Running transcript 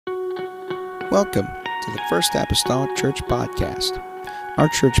Welcome to the First Apostolic Church Podcast. Our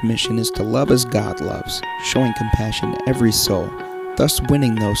church mission is to love as God loves, showing compassion to every soul, thus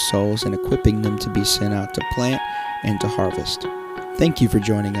winning those souls and equipping them to be sent out to plant and to harvest. Thank you for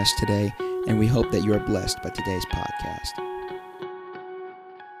joining us today, and we hope that you are blessed by today's podcast.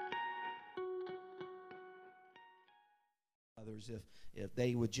 Others, if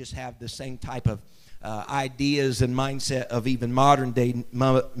they would just have the same type of ideas and mindset of even modern day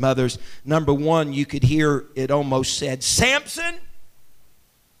mothers. Number one, you could hear it almost said, Samson,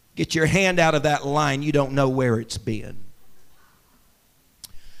 get your hand out of that line. You don't know where it's been.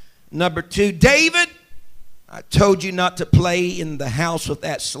 Number two, David, I told you not to play in the house with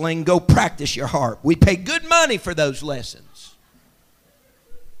that sling. Go practice your harp. We pay good money for those lessons.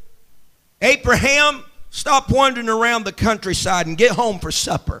 Abraham, stop wandering around the countryside and get home for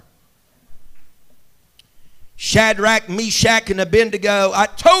supper. Shadrach, Meshach, and Abednego, I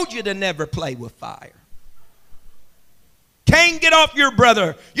told you to never play with fire. Cain, get off your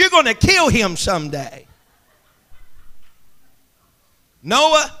brother. You're going to kill him someday.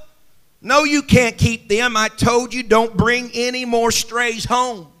 Noah, no, you can't keep them. I told you don't bring any more strays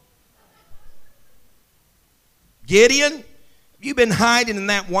home. Gideon, you've been hiding in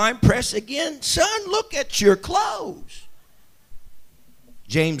that wine press again? Son, look at your clothes.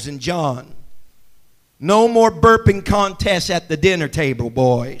 James and John, no more burping contests at the dinner table,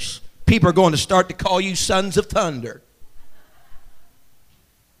 boys. People are going to start to call you sons of thunder.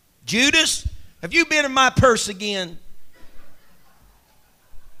 Judas, have you been in my purse again?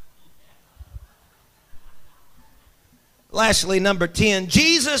 Lastly, number 10,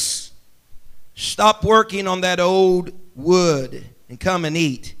 Jesus, stop working on that old wood and come and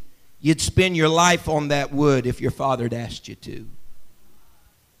eat. You'd spend your life on that wood if your father had asked you to.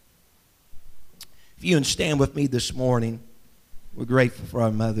 If you would stand with me this morning, we're grateful for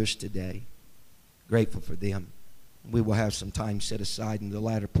our mothers today. Grateful for them. We will have some time set aside in the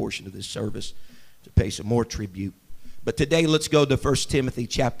latter portion of this service to pay some more tribute. But today, let's go to 1 Timothy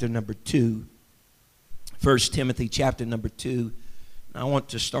chapter number 2. 1 Timothy chapter number 2. I want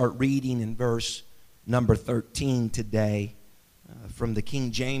to start reading in verse number 13 today from the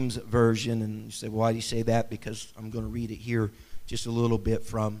King James Version. And you say, well, why do you say that? Because I'm going to read it here just a little bit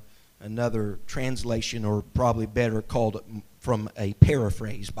from another translation, or probably better called from a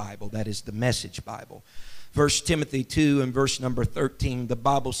paraphrase Bible. That is the Message Bible. 1 Timothy 2 and verse number 13, the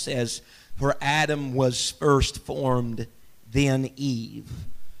Bible says, for Adam was first formed, then Eve.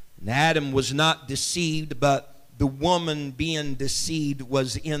 And Adam was not deceived, but the woman being deceived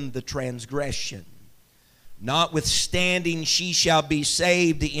was in the transgression. Notwithstanding, she shall be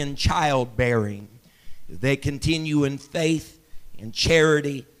saved in childbearing, if they continue in faith and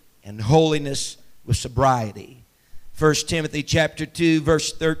charity and holiness with sobriety. 1 Timothy chapter 2,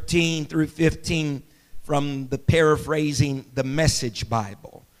 verse 13 through 15, from the paraphrasing the Message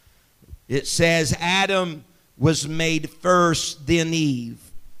Bible. It says, Adam was made first, then Eve.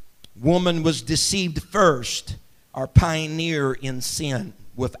 Woman was deceived first, our pioneer in sin,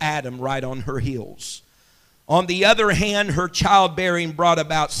 with Adam right on her heels. On the other hand, her childbearing brought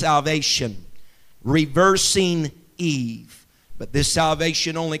about salvation, reversing Eve. But this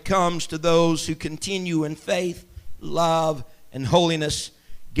salvation only comes to those who continue in faith, love, and holiness,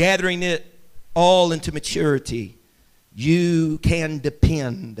 gathering it all into maturity. You can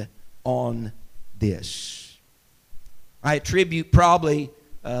depend on this. I attribute probably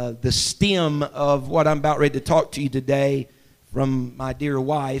the stem of what I'm about ready to talk to you today from my dear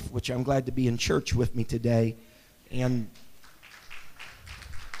wife, which I'm glad to be in church with me today. And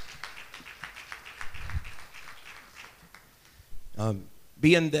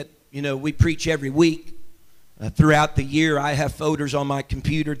being that, we preach every week, throughout the year, I have folders on my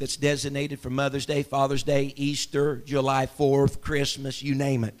computer that's designated for Mother's Day, Father's Day, Easter, July 4th, Christmas, you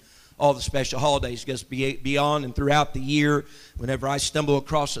name it. All the special holidays just beyond and throughout the year. Whenever I stumble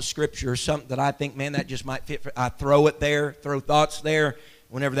across a scripture or something that I think, man, that just might fit, I throw it there, throw thoughts there.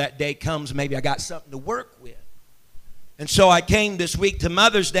 Whenever that day comes, maybe I got something to work with. And so I came this week to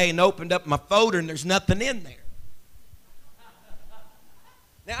Mother's Day and opened up my folder, and there's nothing in there.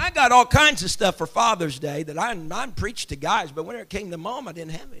 Now, I got all kinds of stuff for Father's Day that I preached to guys, but when it came to Mom, I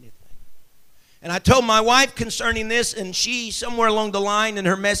didn't have anything. And I told my wife concerning this, and she, somewhere along the line in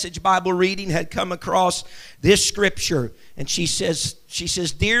her Message Bible reading, had come across this scripture. And she says,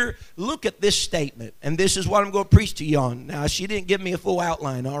 dear, look at this statement, and this is what I'm going to preach to you on. Now, she didn't give me a full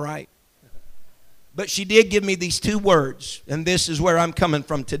outline, all right? But she did give me these two words, and this is where I'm coming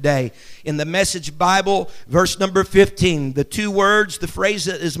from today. In the Message Bible, verse number 15, the two words, the phrase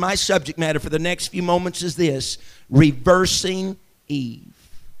that is my subject matter for the next few moments is this: reversing Eve.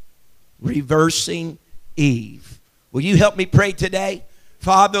 reversing Eve. Will you help me pray today?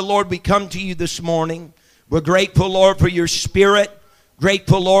 Father, Lord, we come to you this morning. We're grateful, Lord, for your Spirit.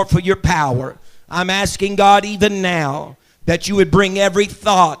 Grateful, Lord, for your power. I'm asking, God, even now, that you would bring every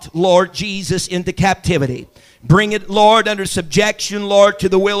thought, Lord Jesus, into captivity. Bring it, Lord, under subjection, Lord, to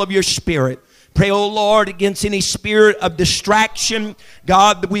the will of your Spirit. Pray, oh Lord, against any spirit of distraction.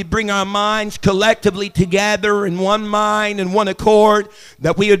 God, that we bring our minds collectively together in one mind and one accord,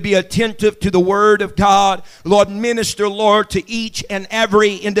 that we would be attentive to the Word of God. Lord, minister, Lord, to each and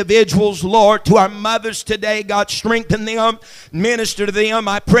every individual's, Lord, to our mothers today. God, strengthen them, minister to them.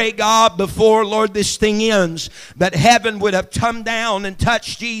 I pray, God, before, Lord, this thing ends, that heaven would have come down and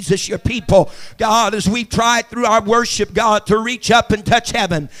touched Jesus, your people. God, as we've tried through our worship, God, to reach up and touch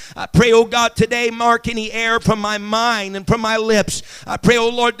heaven, I pray, oh God, today mark any error from my mind and from my lips. I pray, oh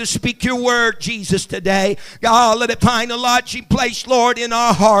Lord, to speak your word, Jesus, today. God, let it find a lodging place, Lord, in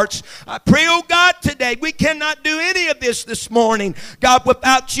our hearts. I pray, oh God, today we cannot do any of this morning, God,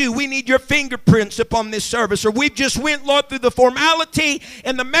 without you. We need your fingerprints upon this service, or we've just went, Lord, through the formality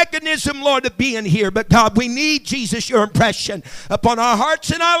and the mechanism, Lord, of being here. But God, we need, Jesus, your impression upon our hearts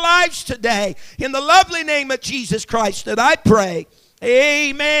and our lives today. In the lovely name of Jesus Christ that I pray.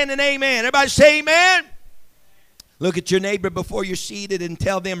 Amen and amen. Everybody say amen. Look at your neighbor before you're seated and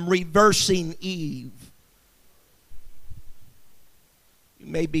tell them, reversing Eve. You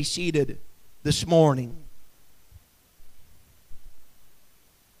may be seated this morning.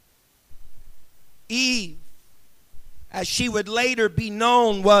 Eve, as she would later be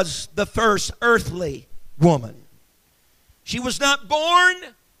known, was the first earthly woman. She was not born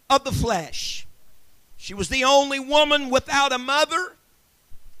of the flesh. She was the only woman without a mother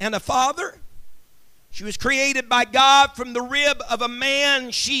and a father. She was created by God from the rib of a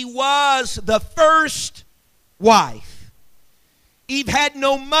man. She was the first wife. Eve had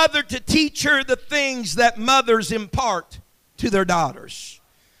no mother to teach her the things that mothers impart to their daughters.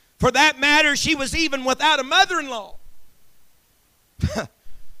 For that matter, she was even without a mother-in-law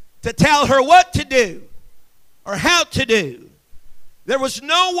to tell her what to do or how to do. There was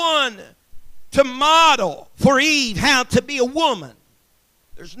no one to model for Eve how to be a woman.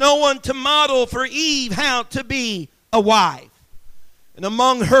 There's no one to model for Eve how to be a wife. And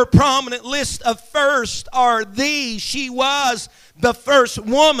among her prominent list of first are these. She was the first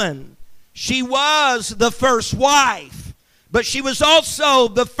woman. She was the first wife. But she was also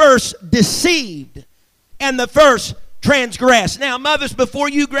the first deceived and the first transgressed. Now, mothers, before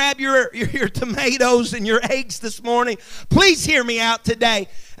you grab your tomatoes and your eggs this morning, please hear me out today.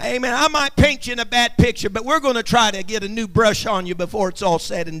 Amen. I might paint you in a bad picture, but we're going to try to get a new brush on you before it's all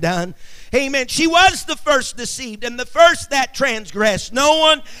said and done. Amen. She was the first deceived and the first that transgressed. No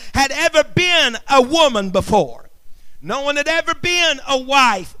one had ever been a woman before. No one had ever been a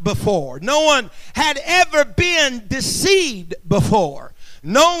wife before. No one had ever been deceived before.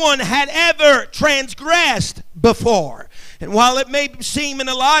 No one had ever transgressed before. And while it may seem in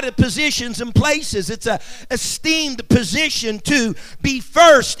a lot of positions and places, it's an esteemed position to be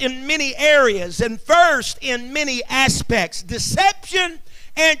first in many areas and first in many aspects. Deception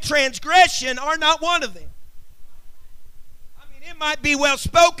and transgression are not one of them. I mean, it might be well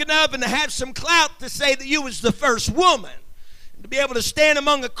spoken of and to have some clout to say that you was the first woman. And to be able to stand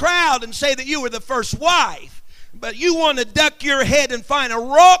among a crowd and say that you were the first wife. But you want to duck your head and find a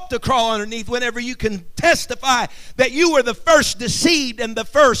rock to crawl underneath whenever you can testify that you were the first deceived and the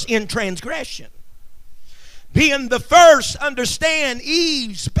first in transgression. Being the first, understand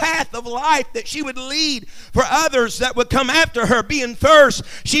Eve's path of life that she would lead for others that would come after her. Being first,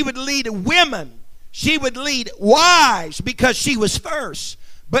 she would lead women. She would lead wives because she was first.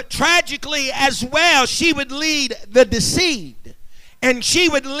 But tragically as well, she would lead the deceived. And she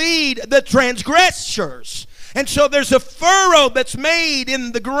would lead the transgressors. And so there's a furrow that's made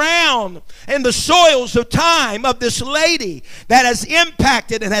in the ground, in the soils of time of this lady that has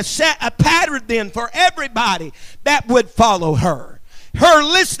impacted and has set a pattern then for everybody that would follow her. Her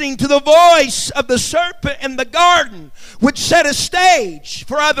listening to the voice of the serpent in the garden would set a stage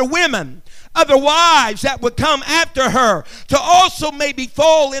for other women, other wives that would come after her to also maybe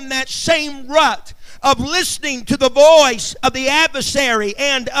fall in that same rut of listening to the voice of the adversary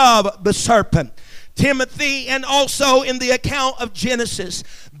and of the serpent. Timothy and also in the account of Genesis,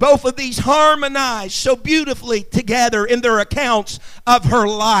 both of these harmonize so beautifully together in their accounts of her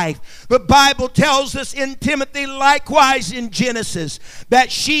life. The Bible tells us in Timothy, likewise in Genesis,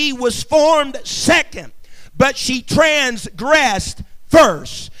 that she was formed second, but she transgressed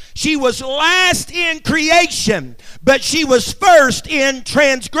first. She was last in creation, but she was first in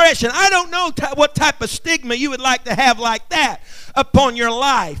transgression. I don't know what type of stigma you would like to have like that upon your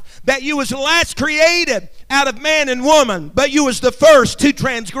life, that you was last created out of man and woman, but you was the first to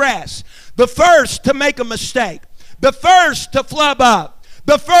transgress, the first to make a mistake, the first to flub up,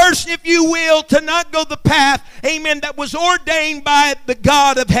 the first, if you will, to not go the path, amen, that was ordained by the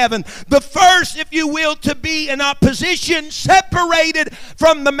God of heaven. The first, if you will, to be in opposition, separated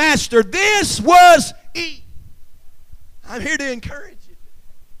from the master. This was Eve. I'm here to encourage you.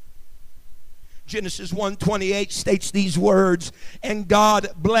 Genesis 1:28 states these words, and God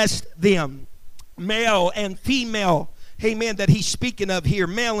blessed them, male and female. Amen, that he's speaking of here,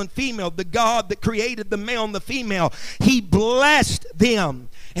 male and female, the God that created the male and the female, he blessed them.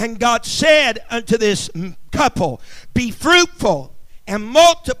 And God said unto this couple, be fruitful and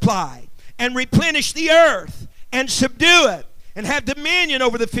multiply and replenish the earth and subdue it and have dominion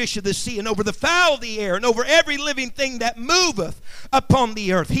over the fish of the sea and over the fowl of the air and over every living thing that moveth upon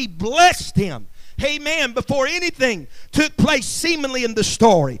the earth. He blessed them. Amen. Before anything took place seemingly in the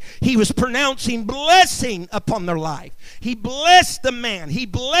story, he was pronouncing blessing upon their life. He blessed the man. He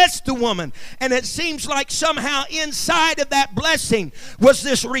blessed the woman. And it seems like somehow inside of that blessing was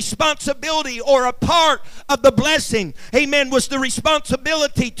this responsibility, or a part of the blessing, amen, was the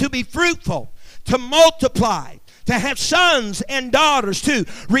responsibility to be fruitful, to multiply, to have sons and daughters, to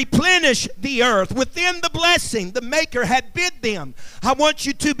replenish the earth. Within the blessing, the Maker had bid them, I want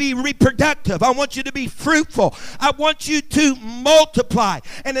you to be reproductive. I want you to be fruitful. I want you to multiply.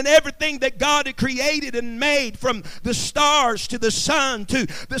 And in everything that God had created and made, from the stars to the sun, to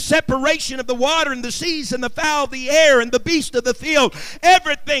the separation of the water and the seas and the fowl of the air and the beast of the field,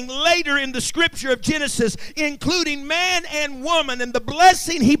 everything later in the scripture of Genesis, including man and woman, and the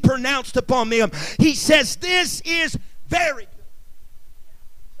blessing he pronounced upon them, he says, this is very good.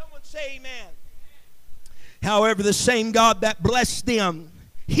 Someone say amen. However, the same God that blessed them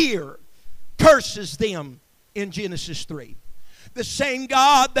here curses them in Genesis 3. The same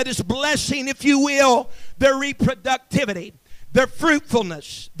God that is blessing, if you will, their reproductivity, their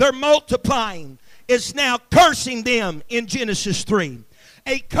fruitfulness, their multiplying, is now cursing them in Genesis 3.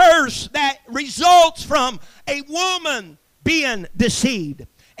 A curse that results from a woman being deceived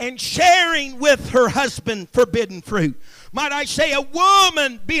and sharing with her husband forbidden fruit. Might I say, a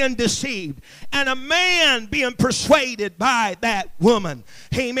woman being deceived and a man being persuaded by that woman.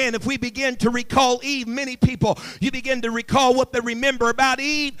 Amen. If we begin to recall Eve, many people, you begin to recall what they remember about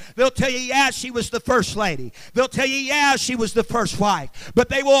Eve. They'll tell you, yeah, she was the first lady. They'll tell you, yeah, she was the first wife. But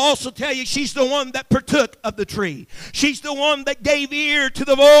they will also tell you she's the one that partook of the tree. She's the one that gave ear to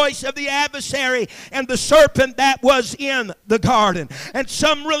the voice of the adversary and the serpent that was in the garden. And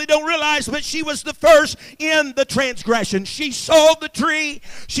some really don't realize, but she was the first in the transgression. She saw the tree,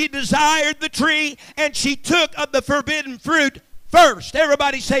 she desired the tree, and she took of the forbidden fruit first.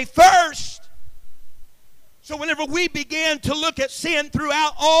 Everybody say first. So whenever we begin to look at sin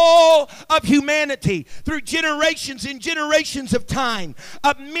throughout all of humanity, through generations and generations of time,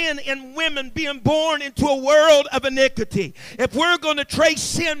 of men and women being born into a world of iniquity, if we're going to trace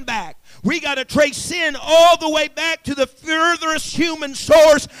sin back, we got to trace sin all the way back to the furthest human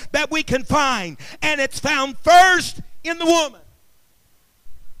source that we can find. And it's found first in the woman.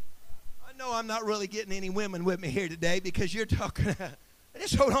 I know I'm not really getting any women with me here today, because you're talking,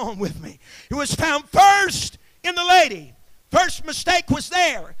 just hold on with me. It was found first in the lady. First mistake was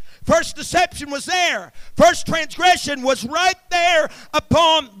there. First deception was there. First transgression was right there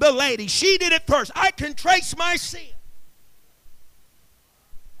upon the lady. She did it first. I can trace my sin,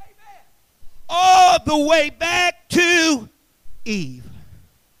 amen, all the way back to Eve.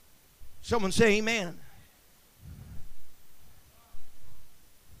 Someone say amen.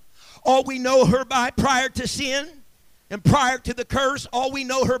 All we know her by prior to sin and prior to the curse, all we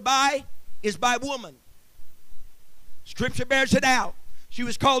know her by is by woman. Scripture bears it out. She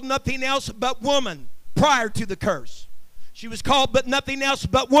was called nothing else but woman prior to the curse. She was called but nothing else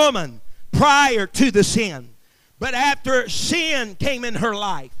but woman prior to the sin. But after sin came in her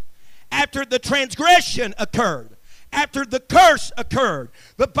life, after the transgression occurred, after the curse occurred,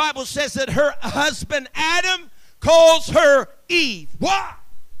 the Bible says that her husband Adam calls her Eve. Why?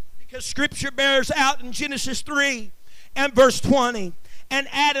 Because Scripture bears out in Genesis 3 and verse 20, and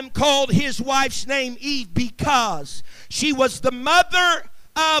Adam called his wife's name Eve because she was the mother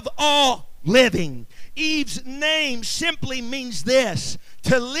of all living. Eve's name simply means this: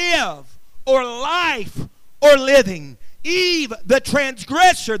 to live, or life, or living. Eve, the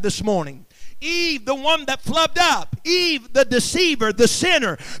transgressor this morning. Eve, the one that flubbed up. Eve, the deceiver, the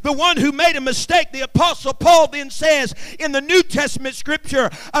sinner, the one who made a mistake. The Apostle Paul then says in the New Testament scripture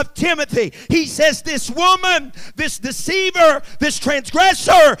of Timothy, he says this woman, this deceiver, this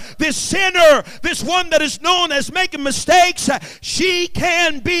transgressor, this sinner, this one that is known as making mistakes, she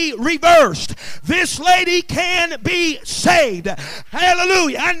can be reversed. This lady can be saved.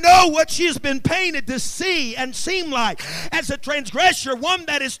 Hallelujah. I know what she has been painted to see and seem like as a transgressor, one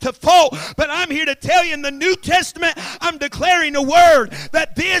that is to fault. But I'm here to tell you in the New Testament, I'm declaring a word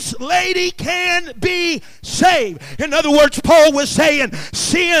that this lady can be saved. In other words, Paul was saying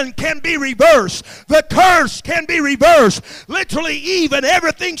sin can be reversed. The curse can be reversed. Literally, Eve and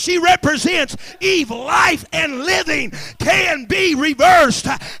everything she represents, Eve, life and living, can be reversed.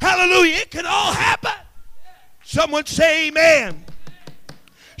 Hallelujah. It can all happen. Someone say amen.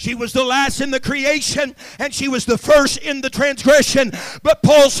 She was the last in the creation, and she was the first in the transgression. But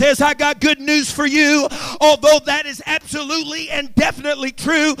Paul says, I got good news for you. Although that is absolutely and definitely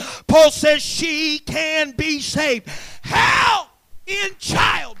true, Paul says she can be saved. How? In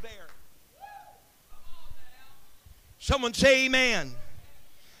childbearing. Someone say amen.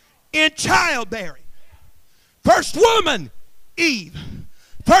 In childbearing. First woman, Eve.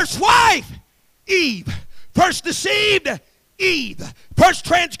 First wife, Eve. First deceived, Eve. First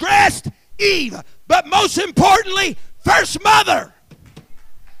transgressed, Eve. But most importantly, first mother,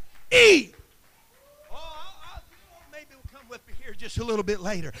 Eve. Maybe we'll come with me here just a little bit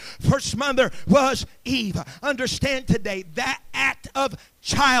later. First mother was Eve. Understand today, that act of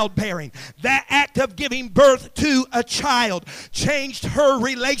childbearing, that act of giving birth to a child, changed her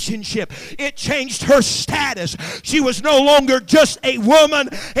relationship. It changed her status. She was no longer just a woman.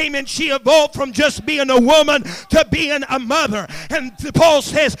 Amen. She evolved from just being a woman to being a mother. And Paul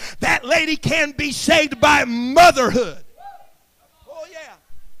says that lady can be saved by motherhood. Oh, yeah.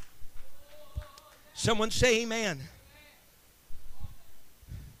 Someone say amen.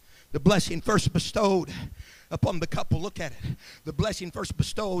 The blessing first bestowed upon the couple, look at it. The blessing first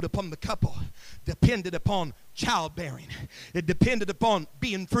bestowed upon the couple depended upon childbearing. It depended upon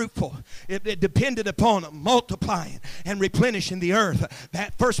being fruitful. It depended upon multiplying and replenishing the earth.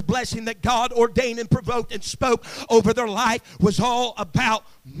 That first blessing that God ordained and provoked and spoke over their life was all about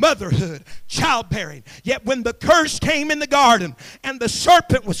motherhood, childbearing. Yet when the curse came in the garden, and the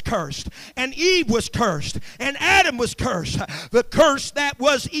serpent was cursed, and Eve was cursed, and Adam was cursed, the curse that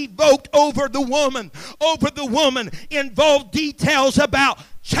was evoked over the woman involved details about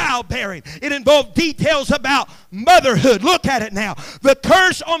childbearing. It involved details about motherhood. Look at it now. The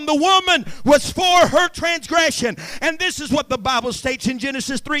curse on the woman was for her transgression. And this is what the Bible states in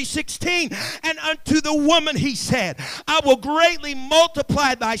Genesis 3:16. And unto the woman he said, I will greatly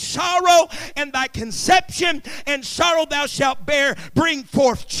multiply thy sorrow and thy conception, and sorrow thou shalt bear, bring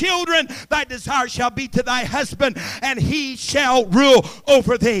forth children. Thy desire shall be to thy husband, and he shall rule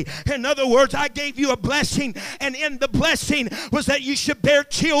over thee. In other words, I gave you a blessing, and in the blessing was that you should bear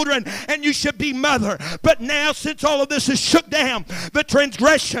children and you should be mother. But now, since all of this is shook down, the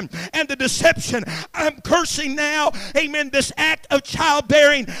transgression and the deception, I'm cursing now, amen, this act of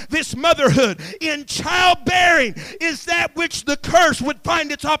childbearing, this motherhood. In childbearing is that which the curse would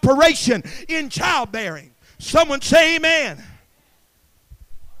find its operation in childbearing. Someone say amen.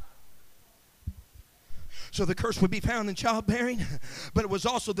 So the curse would be found in childbearing, but it was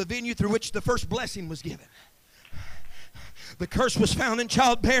also the venue through which the first blessing was given. The curse was found in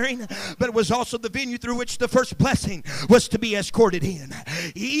childbearing, but it was also the venue through which the first blessing was to be escorted in.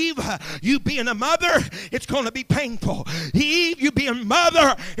 Eve, you being a mother, it's going to be painful. Eve, you being a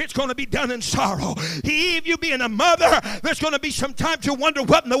mother, it's going to be done in sorrow. Eve, you being a mother, there's going to be some times you wonder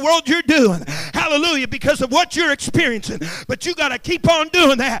what in the world you're doing. Hallelujah, because of what you're experiencing. But you got to keep on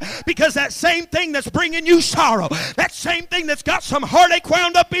doing that, because that same thing that's bringing you sorrow, that same thing that's got some heartache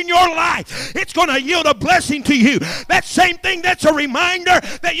wound up in your life, it's going to yield a blessing to you. That same thing that's a reminder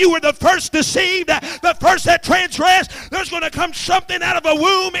that you were the first deceived, the first that transgressed. There's going to come something out of a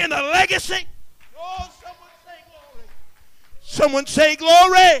womb in a legacy. Oh, someone say glory. Someone say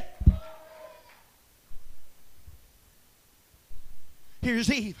glory.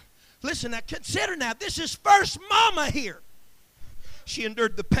 Here's Eve. Listen now, consider now, this is first mama here. She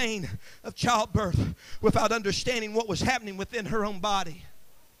endured the pain of childbirth without understanding what was happening within her own body.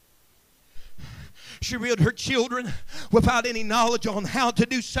 She reared her children without any knowledge on how to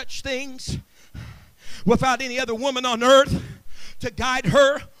do such things, without any other woman on earth to guide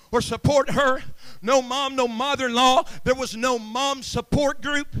her or support her. No mom, no mother-in-law. There was no mom support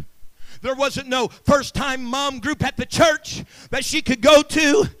group. There wasn't no first-time mom group at the church that she could go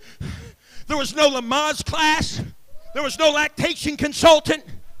to. There was no Lamaze class. There was no lactation consultant.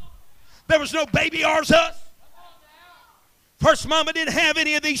 There was no Baby R's Us. First mama didn't have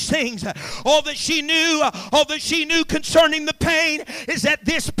any of these things. All that she knew concerning the pain is that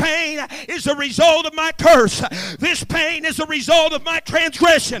this pain is a result of my curse. This pain is a result of my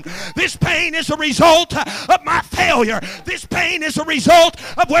transgression. This pain is a result of my failure. This pain is a result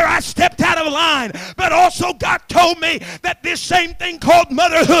of where I stepped out of line. But also God told me that this same thing called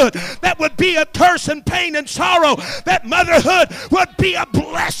motherhood, that would be a curse and pain and sorrow, that motherhood would be a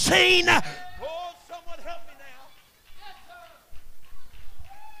blessing.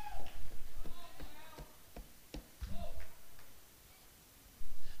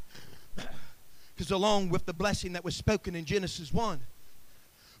 Because along with the blessing that was spoken in Genesis 1,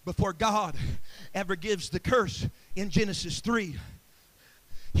 before God ever gives the curse in Genesis 3,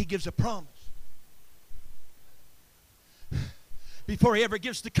 he gives a promise. Before he ever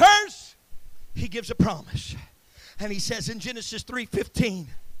gives the curse, he gives a promise. And he says in Genesis 3:15,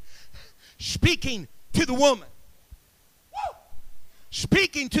 speaking to the woman,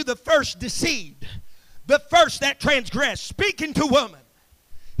 speaking to the first deceived, the first that transgressed, speaking to woman,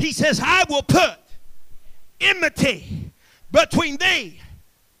 he says, I will put enmity between thee,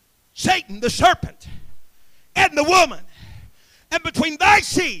 Satan, the serpent, and the woman, and between thy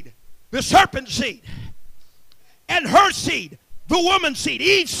seed, the serpent's seed, and her seed, the woman's seed,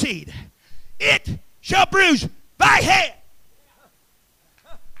 Eve's seed. It shall bruise thy head.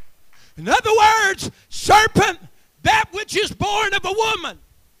 In other words, serpent, that which is born of a woman,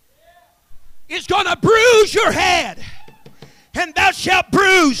 is going to bruise your head, and thou shalt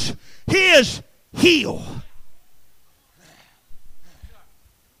bruise his heel.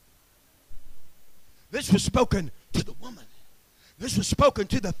 This was spoken to the woman. This was spoken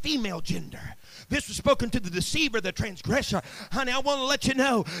to the female gender. This was spoken to the deceiver, the transgressor. Honey, I want to let you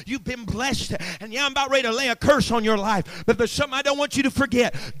know you've been blessed. And yeah, I'm about ready to lay a curse on your life. But there's something I don't want you to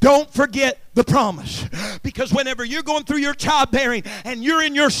forget. Don't forget the promise. Because whenever you're going through your childbearing and you're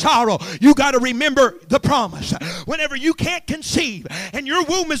in your sorrow, you got to remember the promise. Whenever you can't conceive and your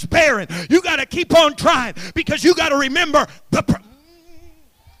womb is barren, you got to keep on trying. Because you got to remember the promise.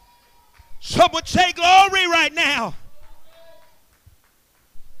 Some would say glory right now.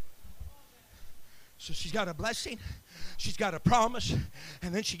 So she's got a blessing, she's got a promise,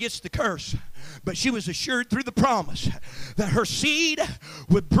 and then she gets the curse. But she was assured through the promise that her seed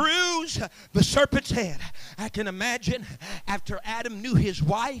would bruise the serpent's head. I can imagine after Adam knew his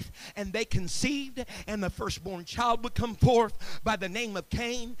wife and they conceived and the firstborn child would come forth by the name of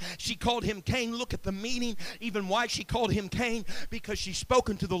Cain. She called him Cain. Look at the meaning, even why she called him Cain, because she's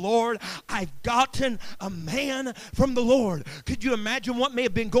spoken to the Lord. I've gotten a man from the Lord. Could you imagine what may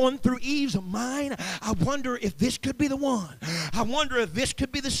have been going through Eve's mind? I wonder if this could be the one. I wonder if this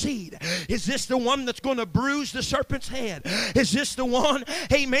could be the seed. Is this the one that's going to bruise the serpent's head? Is this the one,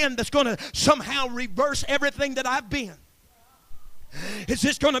 amen, that's going to somehow reverse everything that I've been? Is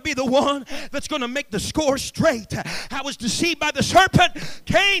this going to be the one that's going to make the score straight? I was deceived by the serpent.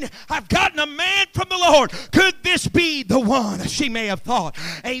 Cain, I've gotten a man from the Lord. Could this be the one? She may have thought.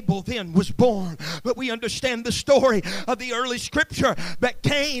 Abel then was born. But we understand the story of the early scripture that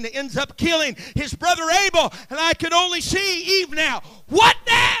Cain ends up killing his brother Abel. And I could only see Eve now. What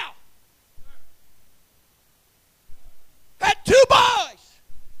now? Had two boys.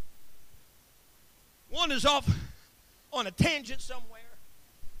 One is off on a tangent somewhere.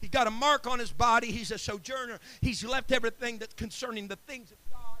 He's got a mark on his body. He's a sojourner. He's left everything that's concerning the things of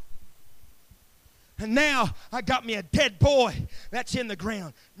God. And now I got me a dead boy that's in the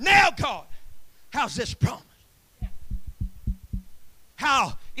ground. Now, God, how's this promise?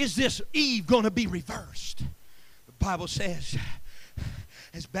 How is this Eve going to be reversed? The Bible says,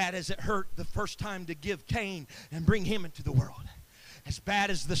 as bad as it hurt the first time to give Cain and bring him into the world, as bad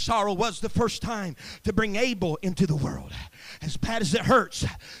as the sorrow was the first time to bring Abel into the world, as bad as it hurts,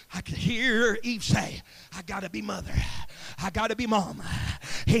 I could hear Eve say, I got to be mother. I got to be mama.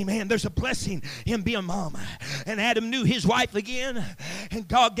 Hey, man, there's a blessing in being mama. And Adam knew his wife again, and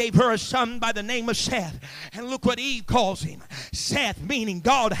God gave her a son by the name of Seth. And look what Eve calls him. Seth, meaning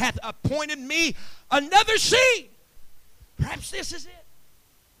God hath appointed me another seed. Perhaps this is it.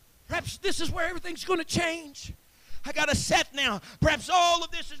 Perhaps this is where everything's going to change. I got a Seth now. Perhaps all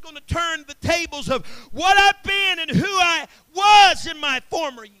of this is going to turn the tables of what I've been and who I was in my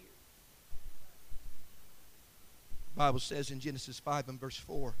former years. The Bible says in Genesis 5 and verse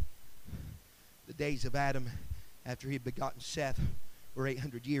 4, the days of Adam after he had begotten Seth were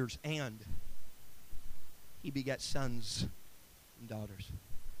 800 years, and he begat sons and daughters.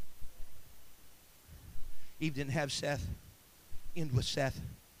 Eve didn't have Seth end with Seth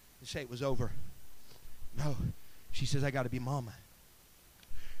and say it was over. No. She says, I got to be mama.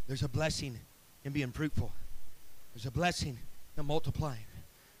 There's a blessing in being fruitful. There's a blessing in multiplying.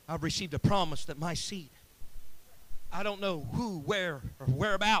 I've received a promise that my seed, I don't know who, where, or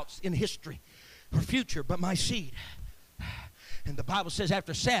whereabouts in history or future, but my seed. And the Bible says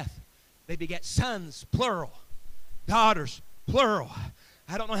after Seth, they begat sons, plural, daughters, plural.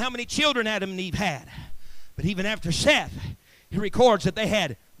 I don't know how many children Adam and Eve had, but even after Seth, he records that they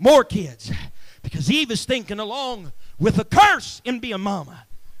had more kids, because Eve is thinking along with a curse in being mama.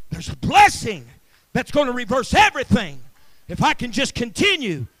 There's a blessing that's going to reverse everything if I can just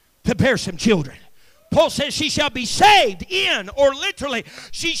continue to bear some children. Paul says she shall be saved in, or literally,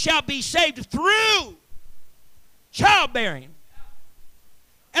 she shall be saved through childbearing.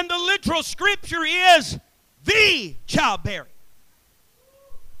 And the literal scripture is the childbearing.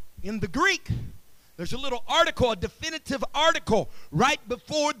 In the Greek, there's a little article, a definitive article, right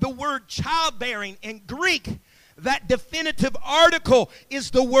before the word childbearing. In Greek, that definitive article is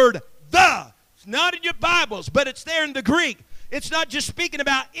the word the. It's not in your Bibles, but it's there in the Greek. It's not just speaking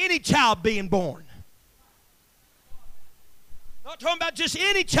about any child being born. Not talking about just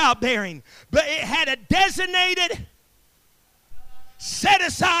any childbearing, but it had a designated, set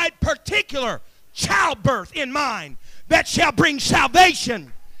aside, particular childbirth in mind that shall bring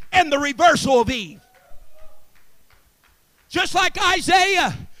salvation and the reversal of Eve. Just like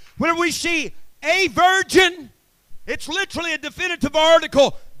Isaiah, when we see a virgin, it's literally a definitive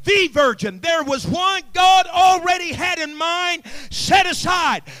article. The virgin. There was one God already had in mind, set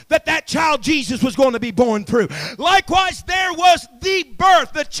aside, that child Jesus was going to be born through. Likewise, there was the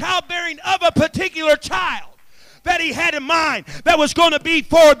birth, the childbearing of a particular child that he had in mind that was going to be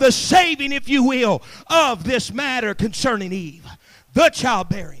for the saving, if you will, of this matter concerning Eve. The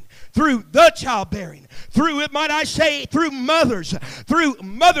childbearing. Through the childbearing, through it, might I say, through mothers, through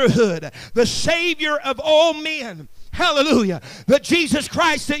motherhood, the Savior of all men. Hallelujah. The Jesus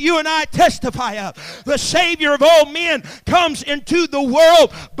Christ that you and I testify of, the Savior of all men, comes into the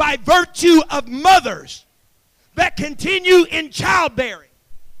world by virtue of mothers that continue in childbearing.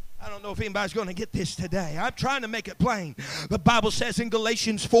 I don't know if anybody's going to get this today. I'm trying to make it plain. The Bible says in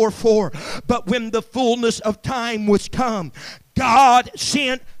Galatians 4:4, but when the fullness of time was come, God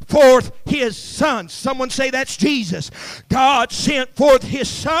sent forth his Son. Someone say that's Jesus. God sent forth his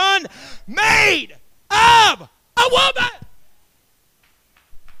Son, made of a woman.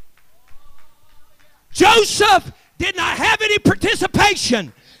 Joseph did not have any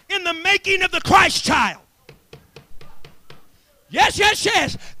participation in the making of the Christ child. Yes, yes,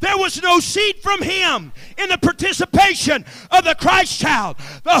 yes. There was no seed from him in the participation of the Christ child.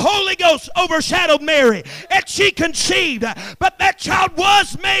 The Holy Ghost overshadowed Mary, and she conceived. But that child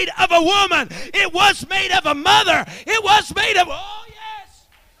was made of a woman. It was made of a mother. It was made of, oh yes.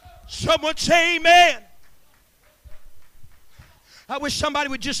 Someone say amen. I wish somebody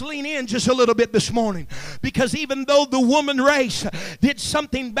would just lean in just a little bit this morning, because even though the woman race did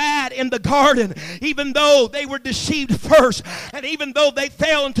something bad in the garden, even though they were deceived first, and even though they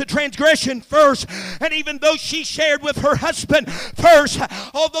fell into transgression first, and even though she shared with her husband first,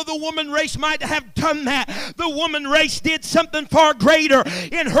 although the woman race might have done that, the woman race did something far greater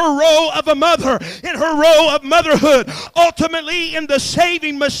in her role of a mother, in her role of motherhood, ultimately in the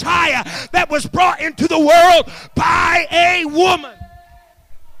saving Messiah that was brought into the world by a woman.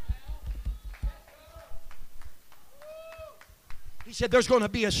 He said there's going to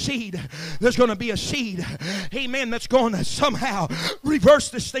be a seed. There's going to be a seed. Amen. That's going to somehow reverse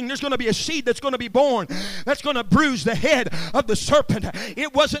this thing. There's going to be a seed that's going to be born. That's going to bruise the head of the serpent.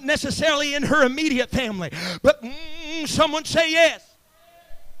 It wasn't necessarily in her immediate family. But someone say yes.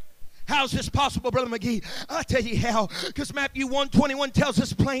 How's this possible, Brother McGee? I'll tell you how. Because Matthew 1:21 tells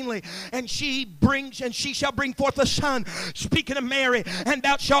us plainly, and she shall bring forth a son, speaking of Mary, and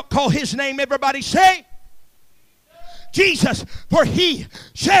thou shalt call his name. Everybody say Jesus, for he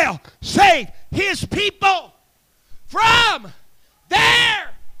shall save his people from their.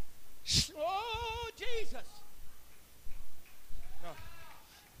 Oh, Jesus.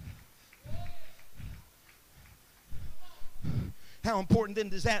 How important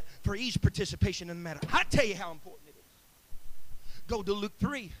then is that for Eve's participation in the matter? I tell you how important it is. Go to Luke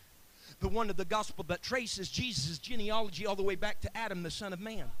 3, the one of the gospel that traces Jesus' genealogy all the way back to Adam, the Son of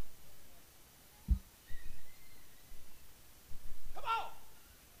Man.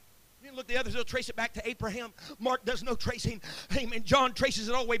 Look, the others will trace it back to Abraham. Mark does no tracing. Amen. John traces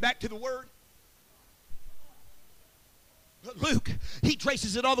it all the way back to the Word. But Luke, he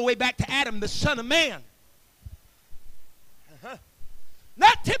traces it all the way back to Adam, the Son of Man.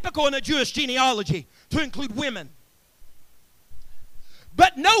 Not typical in a Jewish genealogy to include women.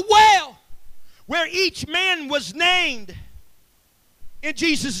 But know well where each man was named in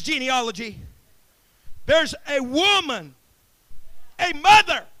Jesus' genealogy, there's a woman, a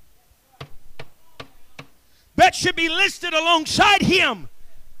mother, that should be listed alongside him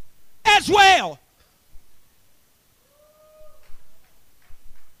as well.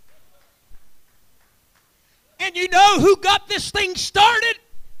 And you know who got this thing started?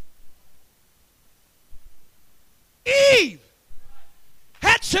 Eve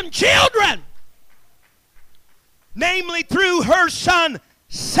had some children, namely through her son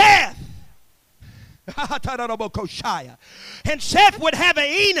Seth. And Seth would have an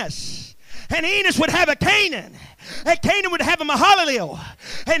Enos, and Enos would have a Canaan, and Canaan would have a Mahalalel,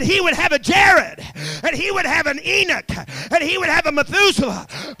 and he would have a Jared, and he would have an Enoch, and he would have a Methuselah.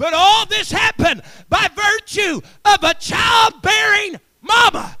 But all this happened by virtue of a childbearing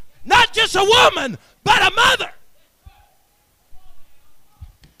mama. Not just a woman, but a mother.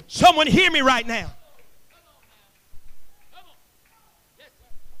 Someone hear me right now.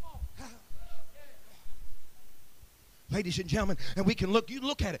 Ladies and gentlemen, and we can look, you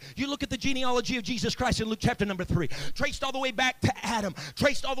look at it. You look at the genealogy of Jesus Christ in Luke chapter number 3. Traced all the way back to Adam.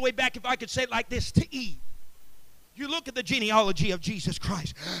 Traced all the way back, if I could say it like this, to Eve. You look at the genealogy of Jesus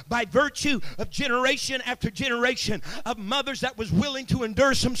Christ. By virtue of generation after generation of mothers that was willing to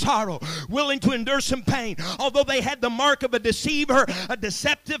endure some sorrow, willing to endure some pain. Although they had the mark of a deceiver, a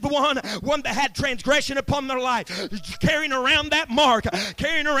deceptive one that had transgression upon their life. Carrying around that mark,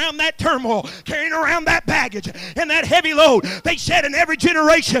 carrying around that turmoil, carrying around that baggage and that heavy load. They said in every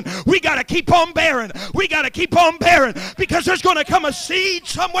generation, we got to keep on bearing. We got to keep on bearing, because there's going to come a seed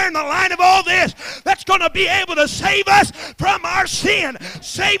somewhere in the line of all this that's going to be able to save us from our sin.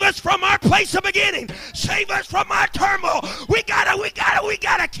 Save us from our place of beginning. Save us from our turmoil. We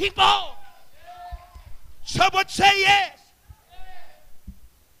gotta keep on. Someone say yes.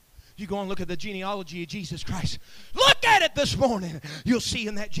 You go and look at the genealogy of Jesus Christ. Look at it this morning. You'll see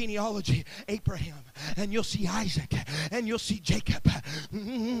in that genealogy Abraham, and you'll see Isaac, and you'll see Jacob,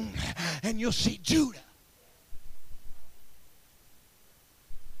 and you'll see Judah.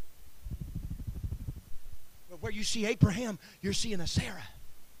 Where you see Abraham, you're seeing a Sarah.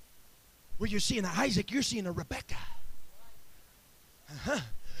 Where you're seeing a Isaac, you're seeing a Rebecca.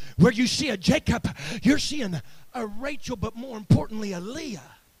 Where you see a Jacob, you're seeing a Rachel, but more importantly, a Leah.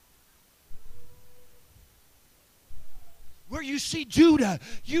 Where you see Judah,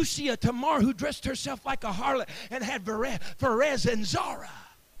 you see a Tamar who dressed herself like a harlot and had Perez and Zara.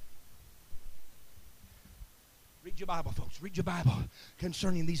 Read your Bible, folks. Read your Bible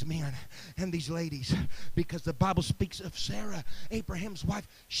concerning these men and these ladies, because the Bible speaks of Sarah, Abraham's wife.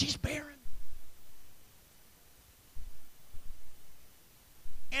 She's barren.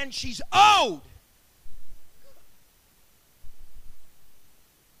 And she's old.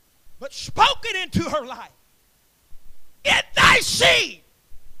 But spoken into her life, in thy seed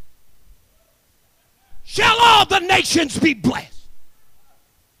shall all the nations be blessed.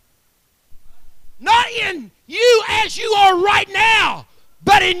 Not in you as you are right now,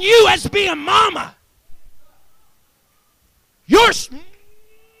 but in you as being mama.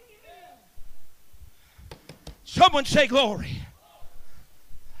 Someone say glory.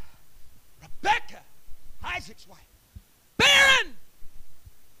 Rebecca, Isaac's wife, barren.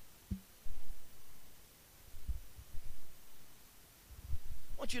 I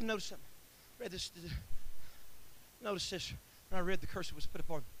want you to notice something. Notice this. When I read the curse that was put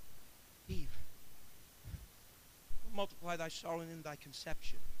upon Eve. Multiply thy sorrow in thy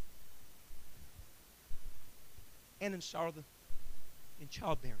conception, and in sorrow in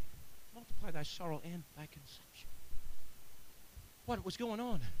childbearing. Multiply thy sorrow and thy conception. What was going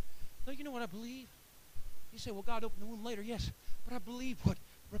on? No, you know what I believe? You say, well, God opened the womb later. Yes, but I believe what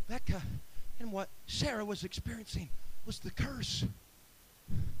Rebecca and what Sarah was experiencing was the curse,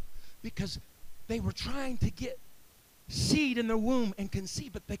 because they were trying to get seed in their womb and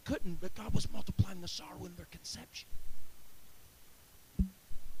conceive, but they couldn't. But God was multiplying the sorrow in their conception.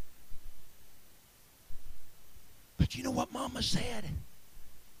 But you know what Mama said?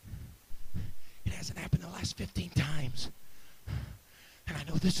 It hasn't happened the last 15 times. And I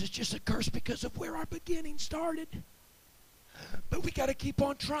know this is just a curse because of where our beginning started. But we got to keep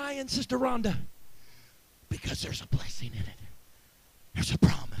on trying, Sister Rhonda, because there's a blessing in it. There's a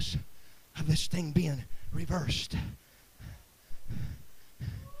promise of this thing being reversed.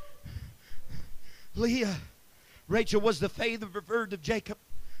 Leah, Rachel was the favored of Jacob,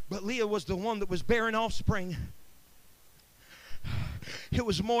 but Leah was the one that was bearing offspring. It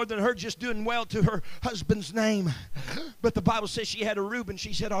was more than her just doing well to her husband's name. But the Bible says she had a Reuben.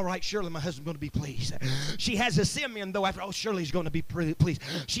 She said, all right, surely my husband's going to be pleased. She has a Simeon, though, after, oh, surely he's going to be pleased.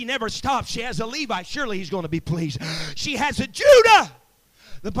 She never stops. She has a Levi. Surely he's going to be pleased. She has a Judah.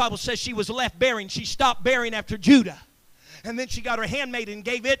 The Bible says she was left bearing. She stopped bearing after Judah. And then she got her handmaid and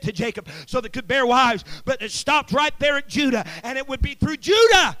gave it to Jacob so that could bear wives. But it stopped right there at Judah. And it would be through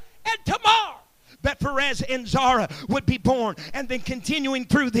Judah and Tamar that Perez and Zara would be born. And then continuing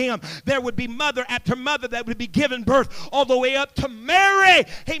through them, there would be mother after mother that would be given birth all the way up to Mary.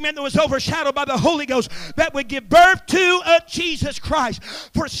 Amen. That was overshadowed by the Holy Ghost that would give birth to a Jesus Christ.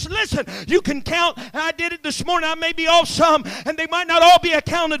 For listen, you can count, and I did it this morning, I may be off some, and they might not all be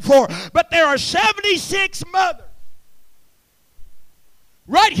accounted for, but there are 76 mothers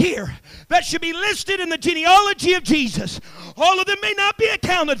right here that should be listed in the genealogy of Jesus. All of them may not be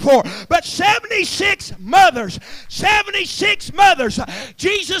accounted for, but 76 mothers. 76 mothers.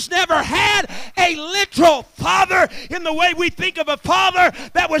 Jesus never had a literal father in the way we think of a father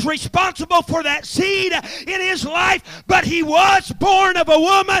that was responsible for that seed in his life, but he was born of a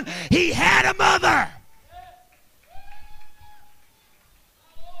woman. He had a mother.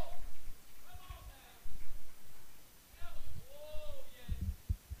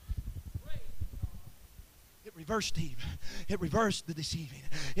 Reversed Eve. It reversed the deceiving.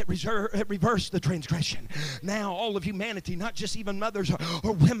 It reversed the transgression. Now all of humanity, not just even mothers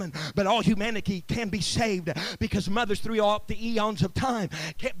or women, but all humanity can be saved because mothers throughout the eons of time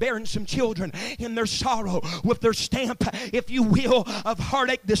kept bearing some children in their sorrow with their stamp, if you will, of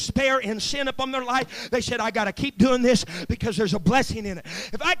heartache, despair, and sin upon their life. They said, I got to keep doing this because there's a blessing in it.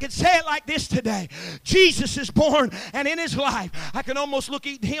 If I could say it like this today, Jesus is born, and in his life, I can almost look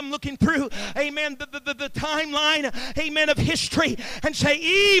at him looking through, amen, the timeline, amen, of history and say,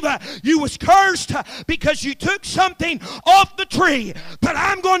 Eve, you was cursed because you took something off the tree, but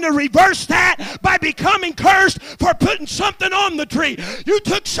I'm going to reverse that by becoming cursed for putting something on the tree. You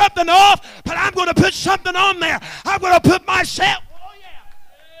took something off, but I'm going to put something on there. I'm going to put myself.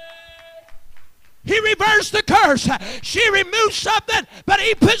 He reversed the curse. She removed something, but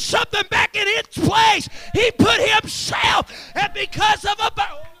he put something back in its place. He put himself, and because of a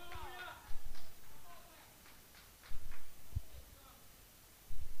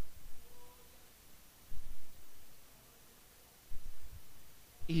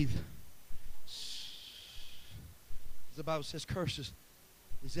Eve. The Bible says, curses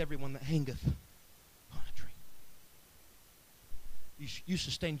is everyone that hangeth on a tree. You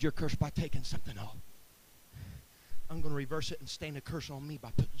sustained your curse by taking something off. I'm going to reverse it and stain a curse on me by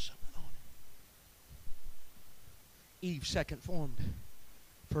putting something on it. Eve, second formed,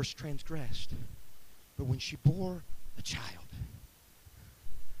 first transgressed. But when she bore a child,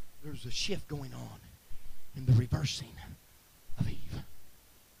 there was a shift going on in the reversing of Eve.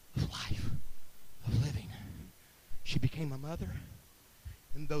 Of life, of living. She became a mother,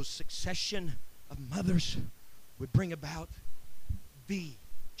 and those succession of mothers would bring about the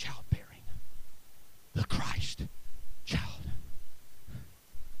childbearing, the Christ child.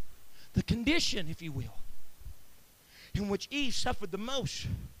 The condition, if you will, in which Eve suffered the most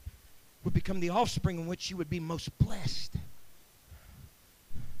would become the offspring in which she would be most blessed.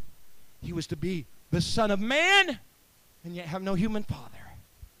 He was to be the Son of Man and yet have no human father.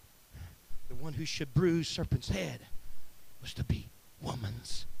 The one who should bruise serpent's head was to be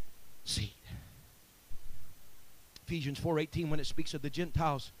woman's seed. Ephesians 4:18, when it speaks of the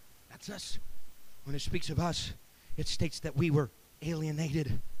Gentiles, that's us. When it speaks of us, it states that we were alienated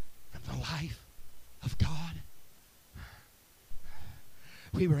from the life of God.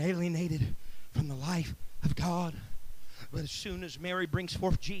 We were alienated from the life of God. But as soon as Mary brings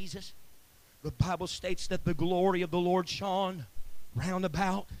forth Jesus, the Bible states that the glory of the Lord shone round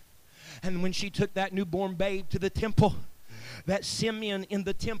about. And when she took that newborn babe to the temple, that Simeon in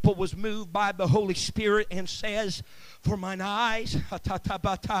the temple was moved by the Holy Spirit and says, for mine eyes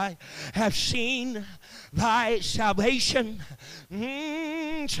have seen thy salvation.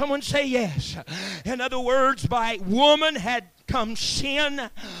 Someone say yes. In other words, by woman had come sin,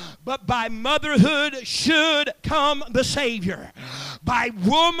 but by motherhood should come the Savior. By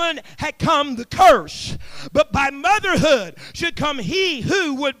woman had come the curse, but by motherhood should come he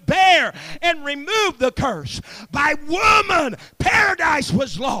who would bear and remove the curse. By woman, paradise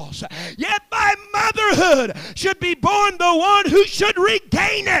was lost, yet by motherhood should be born the one who should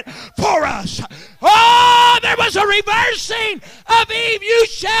regain it for us. Oh, there was a reversing of Eve. You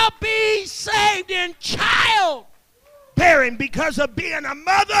shall be saved in child bearing because of being a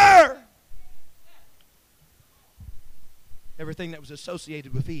mother. Everything that was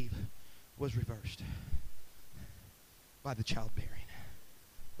associated with Eve was reversed by the childbearing,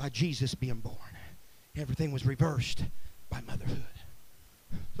 by Jesus being born. Everything was reversed by motherhood.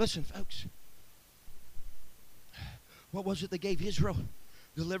 Listen, folks. What was it that gave Israel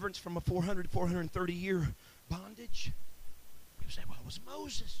deliverance from a 430-year bondage? You say, well, it was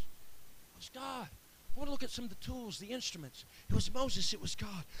Moses. It was God. I want to look at some of the tools, the instruments. It was Moses, it was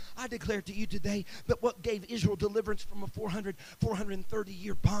God. I declare to you today that what gave Israel deliverance from a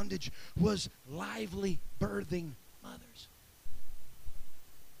 430-year bondage was lively birthing mothers.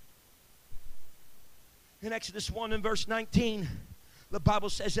 In Exodus 1 and verse 19, the Bible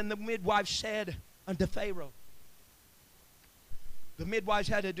says, and the midwives said unto Pharaoh. The midwives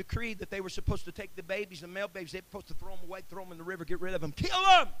had a decree that they were supposed to take the babies, the male babies, they were supposed to throw them away, throw them in the river, get rid of them, kill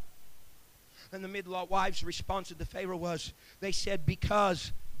them. And the midwives' response to Pharaoh was, they said,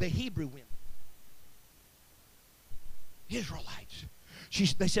 because the Hebrew women, Israelites,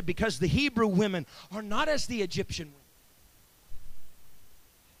 they said, because the Hebrew women are not as the Egyptian women.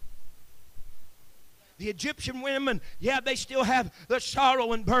 The Egyptian women, yeah, they still have their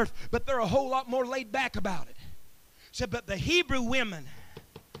sorrow and birth, but they're a whole lot more laid back about it. Said, but the Hebrew women,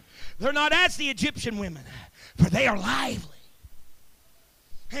 they're not as the Egyptian women, for they are lively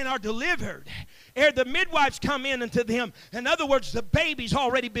and are delivered ere the midwives come in unto them. In other words, the baby's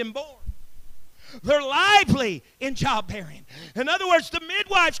already been born. They're lively in childbearing. In other words, the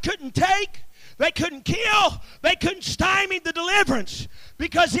midwives couldn't take, they couldn't kill, they couldn't stymie the deliverance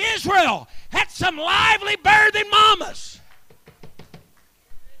because Israel had some lively birthing mamas.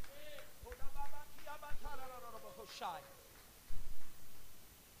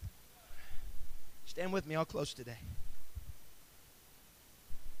 Stand with me, I'll close today.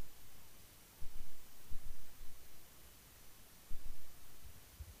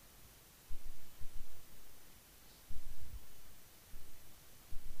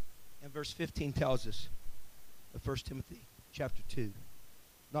 And verse 15 tells us of 1 Timothy chapter 2,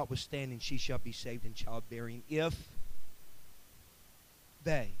 notwithstanding she shall be saved in childbearing if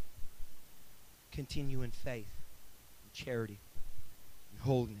they continue in faith, and charity, and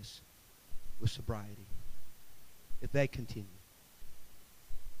holiness, with sobriety. If they continue.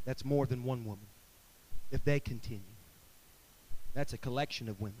 That's more than one woman. If they continue. That's a collection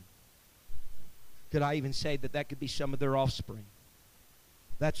of women. Could I even say that that could be some of their offspring?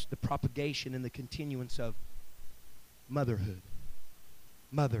 That's the propagation and the continuance of motherhood.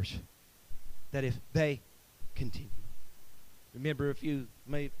 Mothers. That if they continue. Remember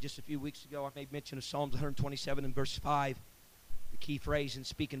just a few weeks ago, I made mention of Psalms 127 and verse 5. The key phrase in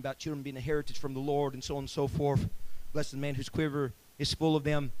speaking about children being a heritage from the Lord and so on and so forth. Blessed the man whose quiver is full of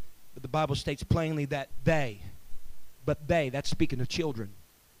them. But the Bible states plainly that that's speaking of children.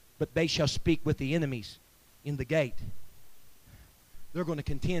 But they shall speak with the enemies in the gate. They're going to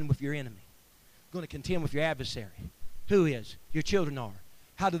contend with your enemy. Going to contend with your adversary. Who is? Your children are.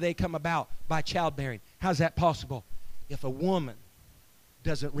 How do they come about? By childbearing. How's that possible? If a woman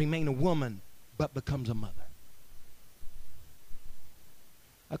doesn't remain a woman but becomes a mother.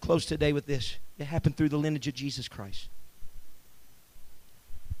 I'll close today with this. It happened through the lineage of Jesus Christ.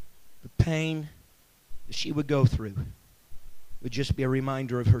 The pain that she would go through would just be a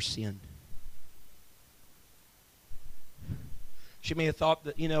reminder of her sin. She may have thought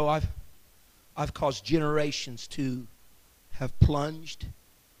that, I've caused generations to have plunged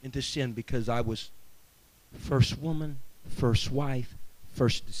into sin because I was first woman, first wife,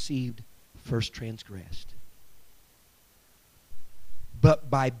 first deceived, first transgressed. But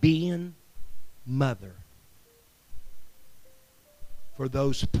by being mother, for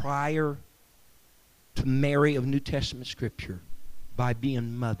those prior to Mary of New Testament Scripture, by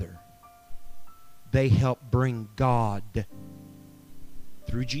being mother, they helped bring God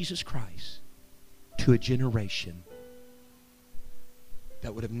through Jesus Christ to a generation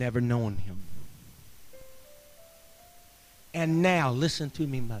that would have never known him. And now, listen to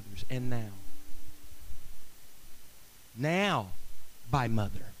me, mothers, and now, by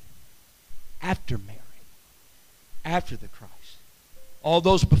mother, after Mary, after the Christ. All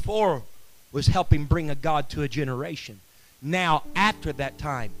those before was helping bring a God to a generation. Now, after that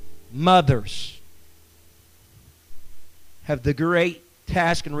time, mothers have the great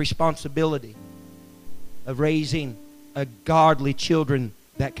task and responsibility of raising a godly children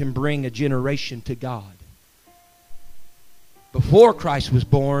that can bring a generation to God. Before Christ was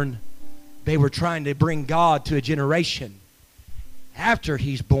born, they were trying to bring God to a generation. After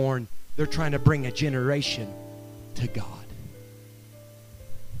he's born, they're trying to bring a generation to God.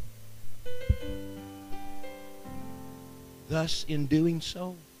 Thus, in doing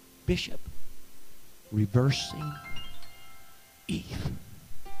so, Bishop, reversing Eve.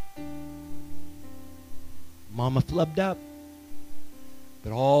 Mama flubbed up.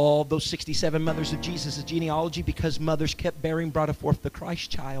 But all those 67 mothers of Jesus' genealogy, because mothers kept bearing, brought forth the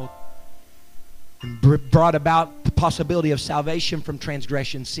Christ child. And brought about the possibility of salvation from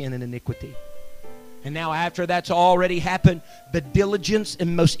transgression, sin, and iniquity. And now after that's already happened, the diligence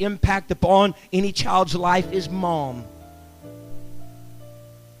and most impact upon any child's life is mom.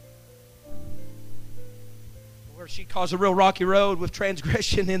 Where she caused a real rocky road with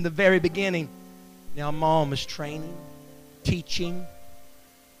transgression in the very beginning. Now mom is training, teaching,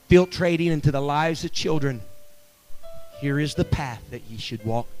 filtrating into the lives of children. Here is the path that ye should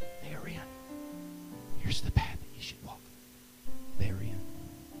walk therein. Here's the path that ye should walk therein.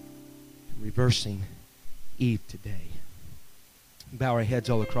 Reversing Eve today. Bow our heads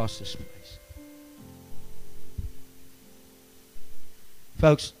all across this place.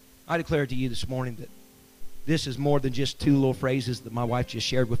 Folks, I declare to you this morning that this is more than just two little phrases that my wife just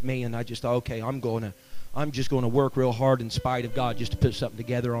shared with me, and I just thought, okay, I'm just going to work real hard in spite of God just to put something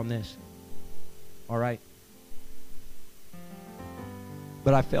together on this. All right?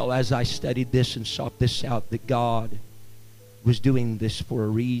 But I felt as I studied this and sought this out that God was doing this for a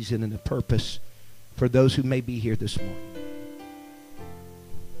reason and a purpose for those who may be here this morning.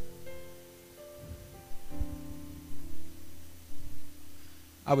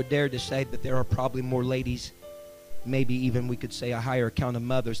 I would dare to say that there are probably more ladies, maybe even we could say a higher count of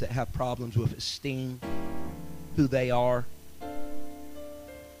mothers that have problems with esteem, who they are.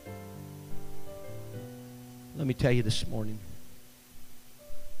 Let me tell you this morning,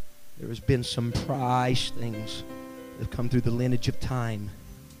 there has been some prized things that have come through the lineage of time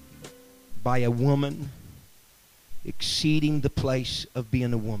by a woman exceeding the place of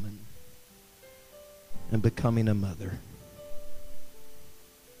being a woman and becoming a mother.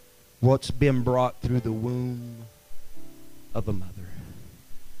 What's been brought through the womb of a mother.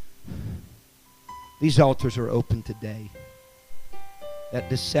 These altars are open today. That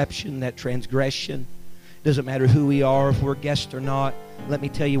deception, that transgression, doesn't matter who we are, if we're guests or not. Let me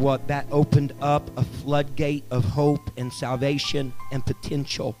tell you what, that opened up a floodgate of hope and salvation and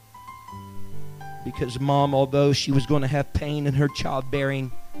potential. Because mom, although she was going to have pain in her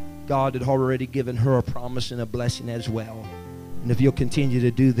childbearing, God had already given her a promise and a blessing as well. And if you'll continue to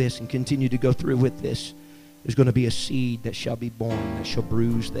do this and continue to go through with this, there's going to be a seed that shall be born that shall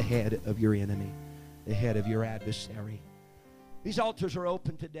bruise the head of your enemy, the head of your adversary. These altars are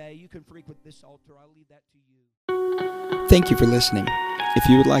open today. You can frequent this altar. I'll leave that to you. Thank you for listening. If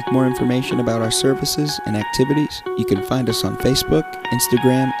you would like more information about our services and activities, you can find us on Facebook,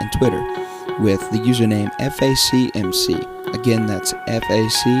 Instagram, and Twitter with the username FACMC. Again, that's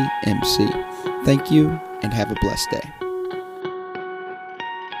FACMC. Thank you, and have a blessed day.